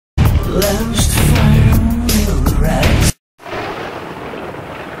Last fire will rise.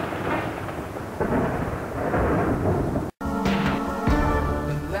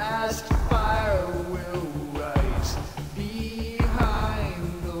 The last fire will rise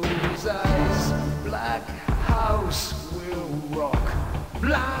behind those eyes. Black house will rock.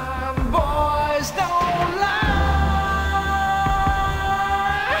 Blind boys don't lie.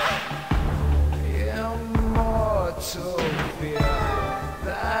 Immortal fear.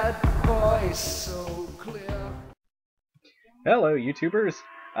 That voice so clear. Hello, YouTubers.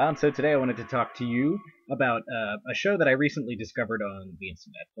 So today I wanted to talk to you about a show that I recently discovered on the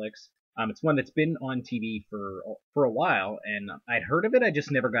instant Netflix. It's one that's been on TV for a while, and I'd heard of it. I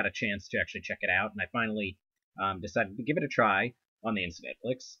just never got a chance to actually check it out, and I finally decided to give it a try on the instant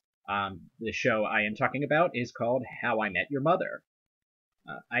Netflix. The show I am talking about is called How I Met Your Mother.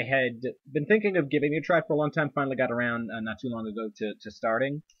 I had been thinking of giving it a try for a long time. Finally got around not too long ago to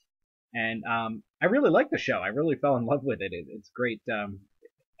starting. And I really like the show. I really fell in love with it. It's great.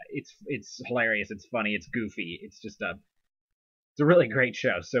 It's hilarious. It's funny. It's goofy. It's just it's a really great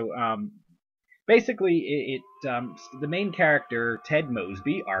show. So basically, the main character, Ted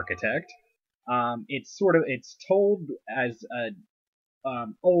Mosby, architect. It's told as a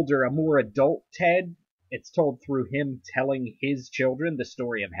more adult Ted. It's told through him telling his children the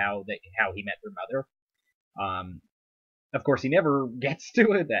story of how he met their mother. Of course, he never gets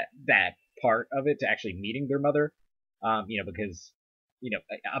to that part of it, to actually meeting their mother, because,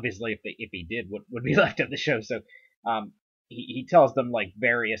 obviously if he did, what would be left of the show? So, he tells them like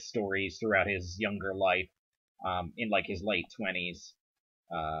various stories throughout his younger life, in like his late 20s,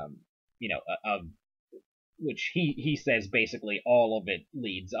 of which he says basically all of it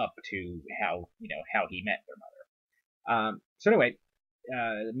leads up to how he met their mother. So anyway,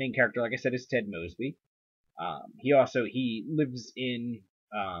 the main character, like I said, is Ted Mosby. He lives in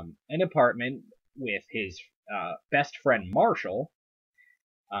an apartment with his best friend Marshall,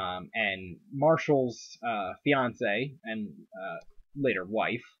 and Marshall's fiance and later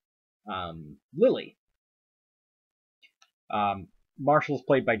wife, Lily. Marshall's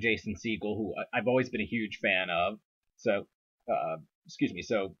played by Jason Segel, who I've always been a huge fan of. So,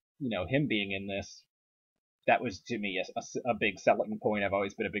 So, him being in this, that was to me a big selling point. I've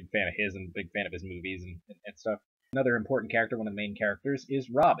always been a big fan of his and a big fan of his movies and stuff. Another important character, one of the main characters,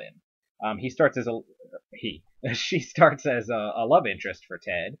 is Robin. She starts as a love interest for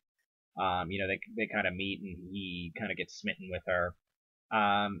Ted. They kind of meet and he kind of gets smitten with her.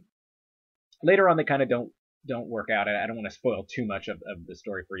 Later on, they kind of don't work out. I don't want to spoil too much of the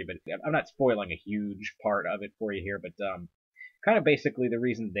story for you, but I'm not spoiling a huge part of it for you here. But kind of basically the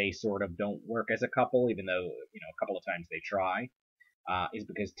reason they sort of don't work as a couple, even though a couple of times they try, is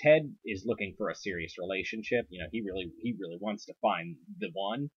because Ted is looking for a serious relationship. He really wants to find the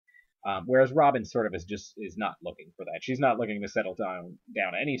one, whereas Robin sort of is not looking for that. She's not looking to settle down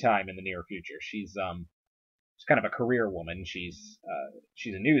anytime in the near future. She's kind of a career woman. She's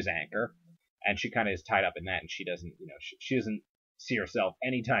a news anchor, and she kind of is tied up in that, and she doesn't she doesn't see herself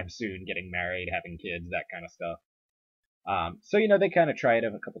anytime soon getting married, having kids, that kind of stuff. So they kind of try it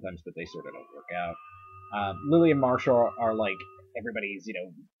a couple times, but they sort of don't work out. Lily and Marshall are like everybody's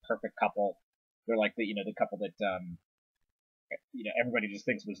perfect couple. They're like the couple that everybody just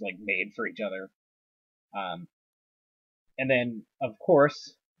thinks was like made for each other. And then of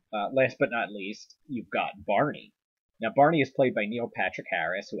course, last but not least, you've got Barney. Now Barney is played by Neil Patrick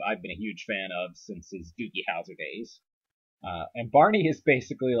Harris, who I've been a huge fan of since his Doogie Howser days. And Barney is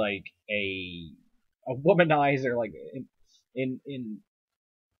basically like a womanizer, like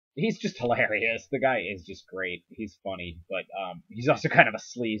he's just hilarious. The guy is just great. He's funny, but he's also kind of a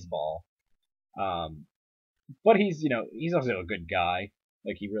sleazeball. But he's also a good guy.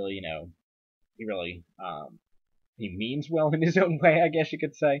 Like he means well in his own way, I guess you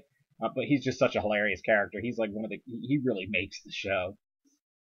could say. But he's just such a hilarious character. He's like he really makes the show.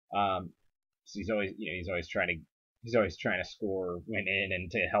 So he's always trying to score women and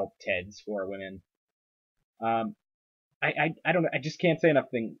to help Ted score women. I don't know. I just can't say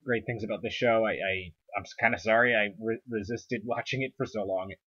enough great things about this show. I'm kind of sorry I resisted watching it for so long.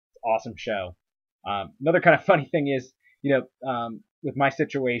 It's an awesome show. Another kind of funny thing is, with my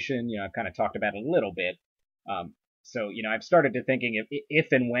situation, I've kind of talked about it a little bit. So I've started to thinking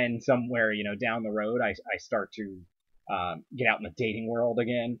if and when somewhere, down the road, I start to get out in the dating world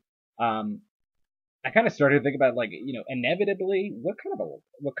again. I kind of started to think about, like, inevitably, what do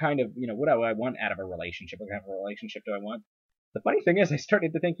I want out of a relationship? What kind of a relationship do I want? The funny thing is, I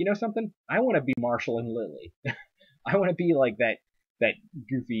started to think, something? I want to be Marshall and Lily. I want to be like that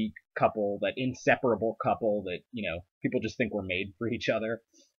goofy couple, that inseparable couple that, people just think we're made for each other.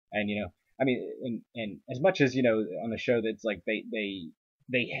 And I mean, and as much as on the show that's like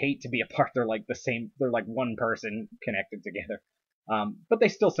they hate to be apart. They're like the same. They're like one person connected together. But they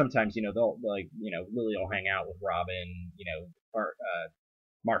still sometimes, they'll like, Lily will hang out with Robin.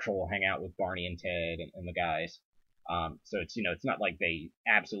 Marshall will hang out with Barney and Ted and the guys. So it's not like they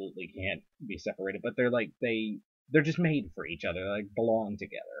absolutely can't be separated, but they're just made for each other. They like belong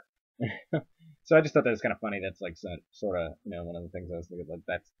together. So I just thought that was kind of funny. That's like sort of, one of the things I was thinking,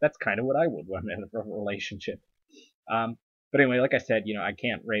 like that's kind of what I would want in a relationship. Um, but anyway, like I said, I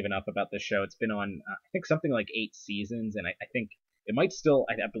can't rave enough about this show. It's been on, I think, something like 8 seasons, and I think it might still,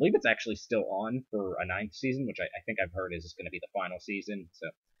 I believe it's actually still on for a ninth season, which I think I've heard is going to be the final season. So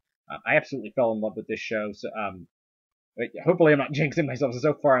I absolutely fell in love with this show. So hopefully I'm not jinxing myself.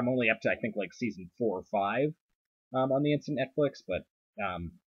 So far I'm only up to, I think, like season 4 or 5 on the instant Netflix, but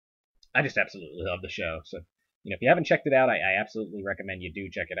I just absolutely love the show. So if you haven't checked it out, I absolutely recommend you do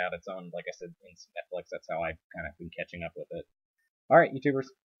check it out. It's on, like I said, instant Netflix. That's how I've kind of been catching up with it. All right, YouTubers,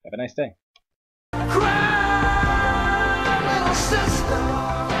 have a nice day.